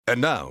And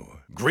now,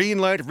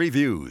 Greenlight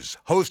Reviews,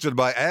 hosted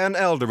by Ann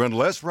Elder and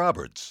Les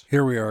Roberts.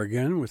 Here we are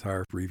again with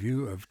our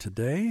review of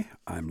today.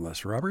 I'm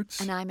Les Roberts.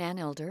 And I'm Ann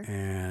Elder.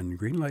 And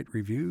Greenlight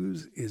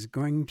Reviews is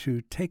going to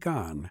take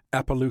on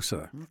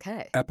Appaloosa.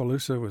 Okay.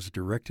 Appaloosa was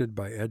directed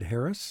by Ed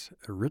Harris,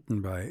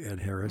 written by Ed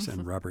Harris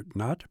and Robert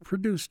Knott,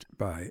 produced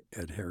by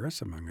Ed Harris,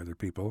 among other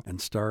people,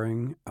 and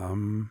starring,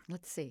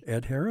 Let's see.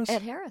 Ed Harris?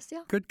 Ed Harris,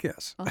 yeah. Good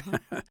guess.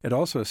 Uh-huh. It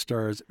also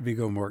stars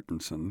Viggo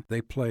Mortensen.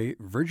 They play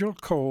Virgil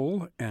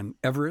Cole and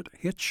Everett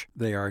Hitch.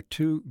 They are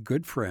two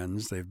good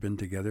friends. They've been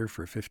together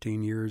for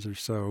 15 years or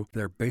so.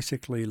 They're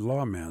basically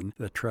lawmen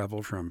that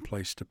travel from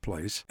place to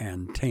place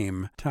and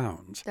tame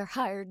towns. They're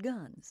hired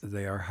guns.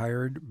 They are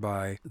hired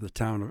by the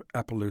town of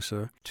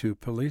Appaloosa to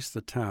police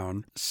the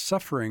town,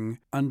 suffering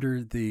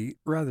under the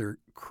rather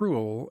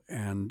cruel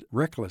and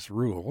reckless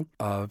rule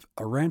of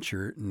a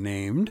rancher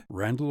named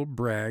Randall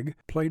Bragg,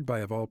 played by,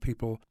 of all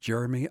people,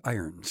 Jeremy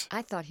Irons.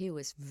 I thought he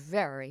was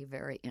very,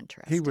 very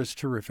interesting. He was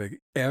terrific.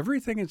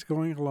 Everything is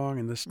going along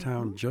in this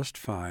town just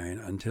fine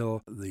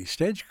until the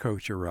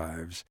stagecoach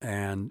arrives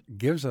and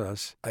gives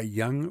us a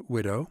young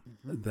widow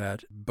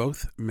that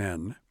both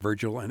men,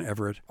 Virgil and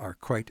Everett, are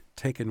quite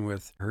taken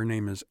with. Her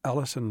name is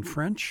Allison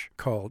French,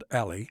 called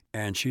Allie,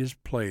 and she is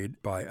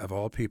played by, of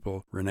all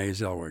people, Renee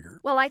Zellweger.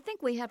 Well, I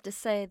think we have to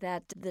say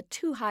that the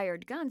two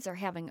hired guns are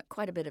having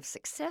quite a bit of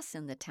success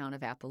in the town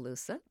of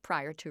Appaloosa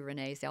prior to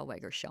Renee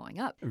Zellweger showing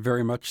up.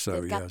 Very much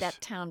so, They've got yes.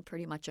 that town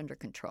pretty much under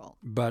control.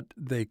 But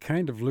they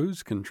kind of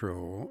lose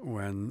control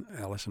when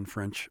Allison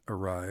French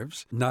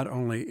arrives. Not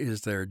only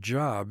is their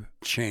job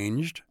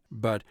changed,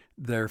 but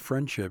their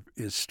friendship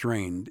is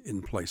strained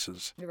in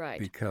places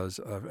because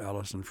of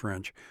Allison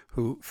French,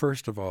 who,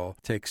 first of all,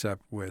 takes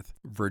up with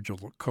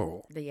Virgil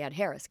Cole. The Ed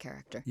Harris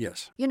character.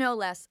 Yes. You know,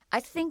 Les,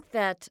 I think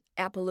that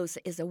Appaloosa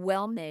is a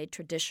well-made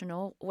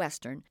traditional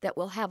Western that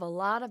will have a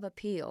lot of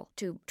appeal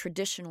to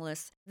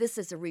traditionalists. This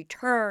is a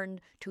return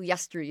to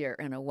yesteryear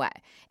in a way.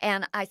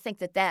 And I think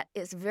that that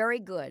is very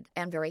good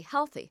and very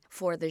healthy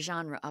for the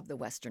genre of the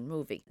Western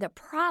movie. The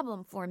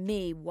problem for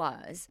me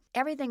was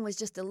everything was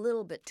just a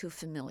little bit too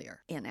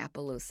familiar in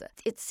Appaloosa.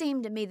 It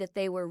seemed to me that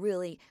they were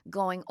really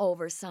going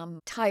over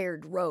some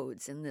tired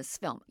roads in this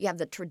film. You have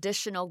the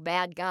traditional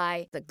bad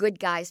guy, the good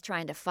guys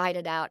trying to fight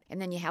it out,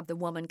 and then you have the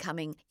woman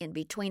coming in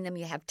between them.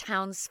 You have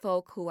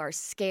townsfolk who are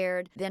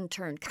scared, then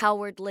turn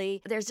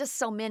cowardly. There's just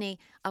so many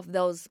of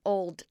those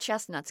old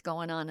chestnuts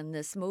going on in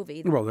this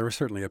movie. Well, there was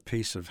certainly a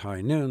piece of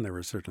High Noon. There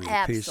was certainly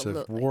a piece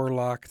of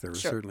Warlock. There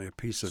was certainly a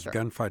piece of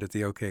Gunfight at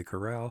the OK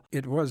Corral.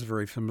 It was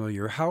very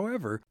familiar.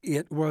 However,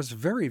 it was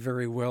very,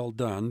 very well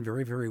done,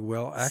 very, very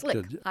well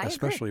acted,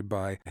 especially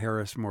by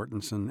Harris,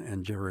 Mortensen,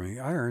 and Jeremy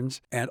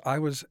Irons. And I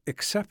was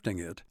accepting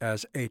it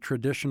as a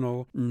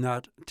traditional,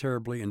 not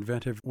terribly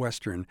inventive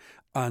Western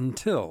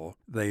until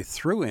they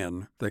threw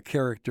in the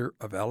character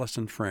of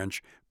Allison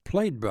French,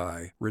 played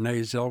by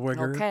Renee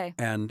Zellweger. Okay.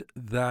 And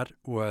that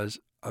was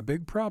a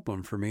big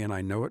problem for me, and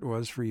I know it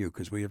was for you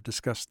because we have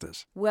discussed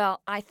this.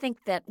 Well, I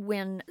think that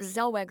when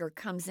Zellweger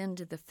comes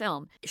into the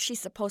film, she's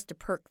supposed to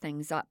perk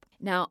things up.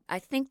 Now, I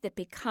think that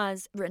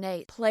because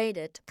Renee played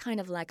it kind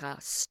of like a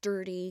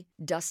sturdy,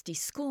 dusty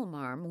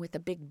schoolmarm with a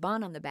big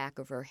bun on the back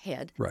of her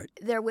head,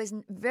 there was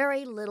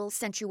very little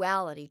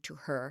sensuality to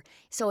her,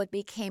 so it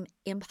became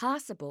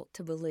impossible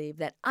to believe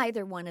that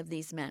either one of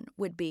these men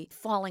would be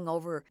falling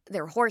over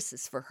their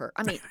horses for her.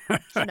 I mean,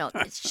 you know,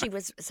 she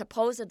was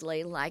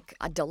supposedly like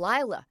a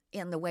Delilah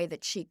in the way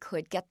that she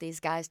could get these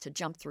guys to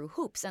jump through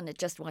hoops, and it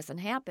just wasn't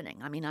happening.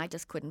 I mean, I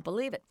just couldn't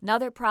believe it.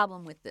 Another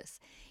problem with this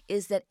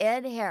is that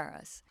Ed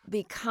Harris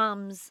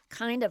becomes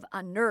kind of a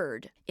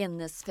nerd in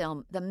this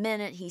film. The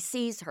minute he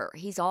sees her,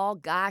 he's all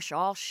gosh,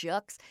 all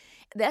shucks.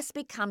 This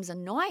becomes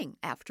annoying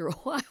after a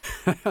while.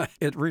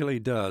 It really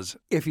does.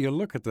 If you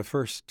look at the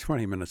first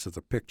 20 minutes of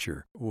the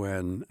picture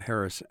when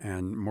Harris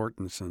and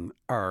Mortensen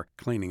are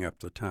cleaning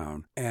up the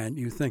town, and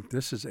you think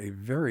this is a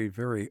very,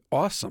 very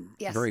awesome,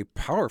 very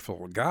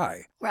powerful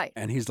guy. Right.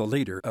 And he's the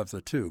leader of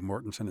the two.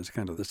 Mortensen is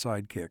kind of the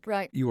sidekick.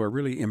 Right. You are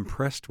really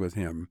impressed with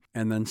him,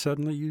 and then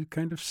suddenly you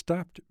kind of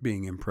stopped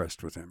being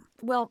impressed with him.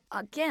 Well,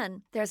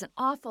 again, there's an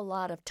awful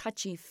lot of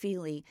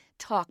touchy-feely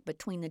talk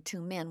between the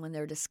two men when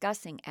they're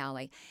discussing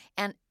Allie.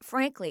 And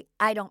frankly,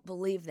 I don't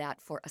believe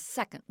that for a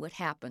second would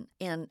happen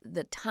in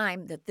the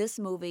time that this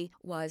movie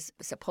was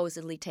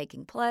supposedly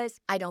taking place.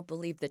 I don't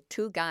believe the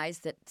two guys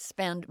that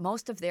spend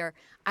most of their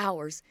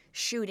hours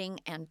shooting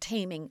and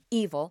taming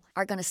evil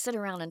are going to sit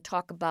around and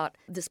talk about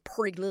this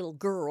pretty little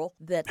girl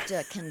that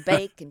can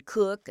bake and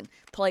cook and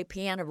play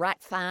piano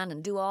right fine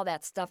and do all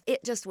that stuff.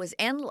 It just was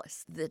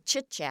endless. The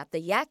chit-chat, the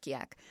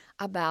yak-yak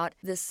about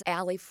this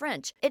Allie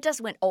French. It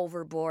just went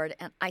overboard,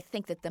 and I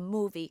think that the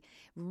movie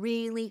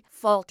really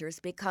falters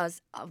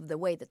because of the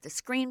way that the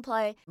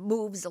screenplay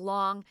moves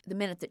along the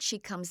minute that she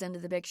comes into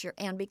the picture,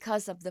 and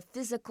because of the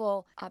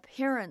physical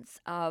appearance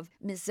of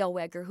Ms.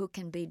 Zellweger, who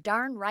can be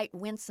darn right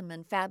winsome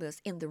and fabulous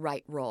in the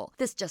right role.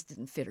 This just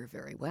didn't fit her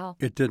very well.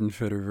 It didn't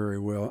fit her very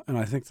well, and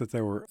I think that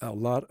there were a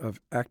lot of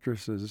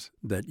actresses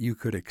that you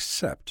could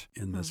accept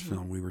in this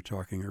film. We were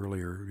talking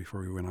earlier,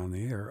 before we went on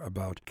the air,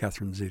 about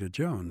Catherine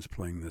Zeta-Jones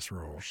playing this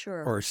role.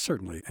 Sure. Or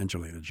certainly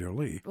Angelina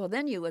Jolie. Well,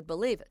 then you would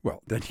believe it.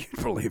 Well, then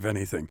you'd believe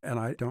anything. And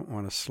I don't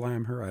want to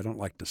slam her. I don't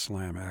like to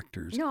slam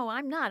actors. No,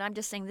 I'm not. I'm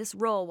just saying this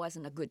role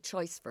wasn't a good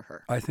choice for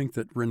her. I think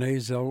that Renee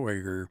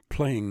Zellweger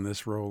playing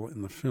this role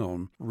in the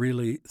film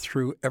really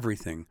threw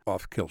everything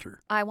off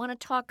kilter. I want to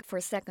talk for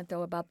a second,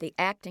 though, about the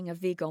acting of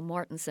Viggo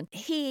Mortensen.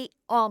 He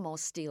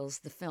almost steals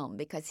the film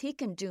because he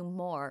can do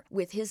more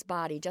with his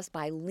body just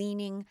by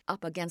leaning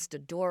up against a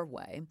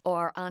doorway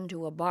or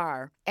onto a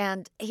bar.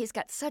 And he's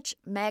got such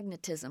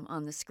magnetism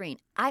on the screen.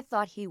 I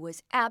thought he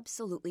was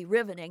absolutely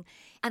riveting.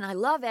 And I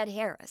love Ed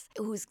Harris,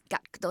 who's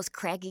got those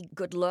craggy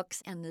good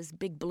looks and those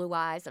big blue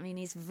eyes. I mean,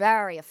 he's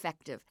very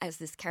effective as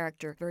this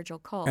character, Virgil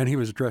Cole. And he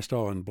was dressed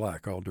all in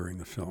black all during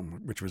the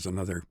film, which was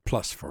another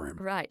plus for him.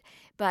 Right.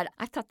 But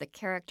I thought the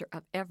character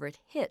of Everett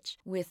Hitch,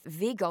 with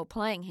Viggo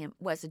playing him,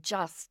 was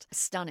just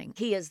stunning.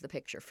 He is the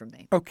picture for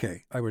me.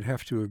 Okay, I would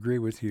have to agree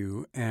with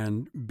you.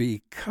 And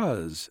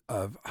because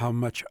of how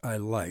much I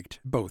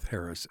liked both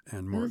Harris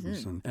and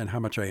Mortensen and how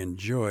much I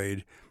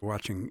enjoyed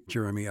watching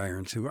Jeremy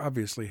Irons, who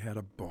obviously had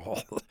a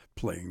ball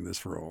playing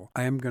this role,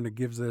 I am going to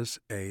give this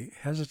a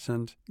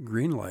hesitant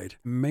green light,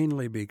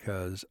 mainly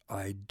because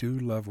I do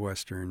love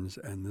Westerns,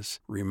 and this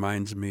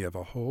reminds me of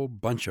a whole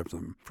bunch of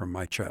them from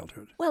my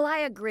childhood. Well, I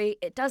agree.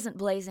 It doesn't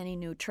blaze any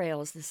new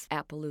trails, this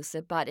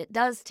Appaloosa, but it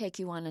does take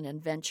you on an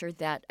adventure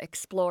that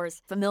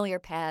explores familiar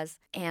paths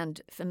and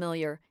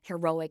familiar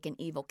heroic and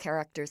evil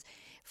characters.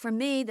 For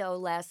me, though,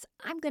 Les,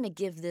 I'm going to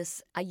give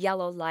this a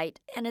yellow light,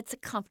 and it's a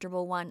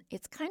comfortable one.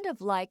 It's kind of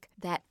like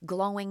that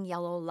glowing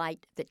yellow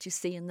light that you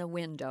see in the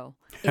window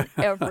in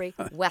every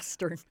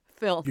Western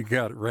film. You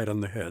got it right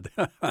on the head.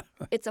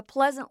 It's a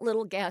pleasant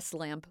little gas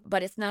lamp,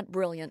 but it's not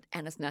brilliant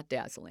and it's not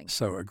dazzling.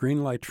 So a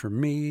green light from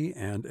me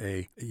and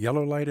a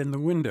yellow light in the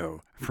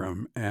window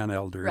from Ann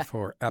Elder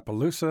for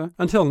Appaloosa.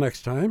 Until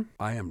next time,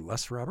 I am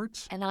Les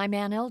Roberts. And I'm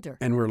Ann Elder.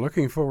 And we're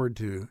looking forward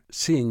to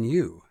seeing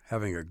you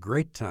having a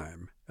great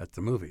time at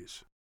the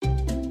movies.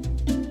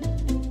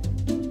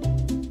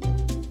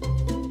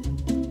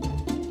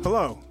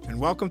 Hello, and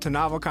welcome to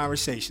Novel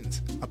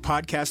Conversations, a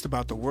podcast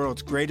about the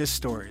world's greatest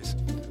stories.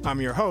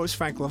 I'm your host,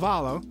 Frank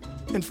Lavallo,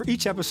 and for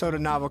each episode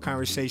of Novel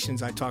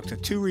Conversations, I talk to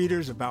two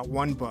readers about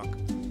one book.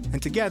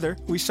 And together,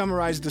 we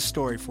summarize the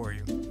story for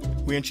you.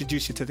 We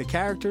introduce you to the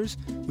characters,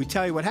 we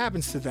tell you what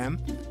happens to them,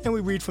 and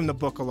we read from the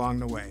book along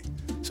the way.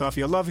 So if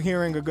you love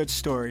hearing a good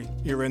story,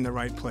 you're in the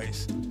right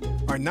place.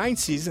 Our 9th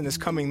season is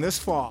coming this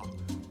fall.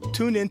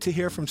 Tune in to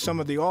hear from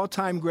some of the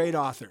all-time great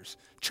authors,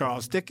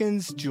 Charles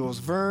Dickens, Jules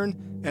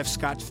Verne, F.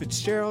 Scott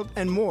Fitzgerald,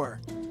 and more.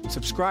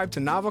 Subscribe to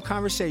Novel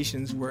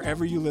Conversations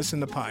wherever you listen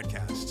to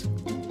podcasts.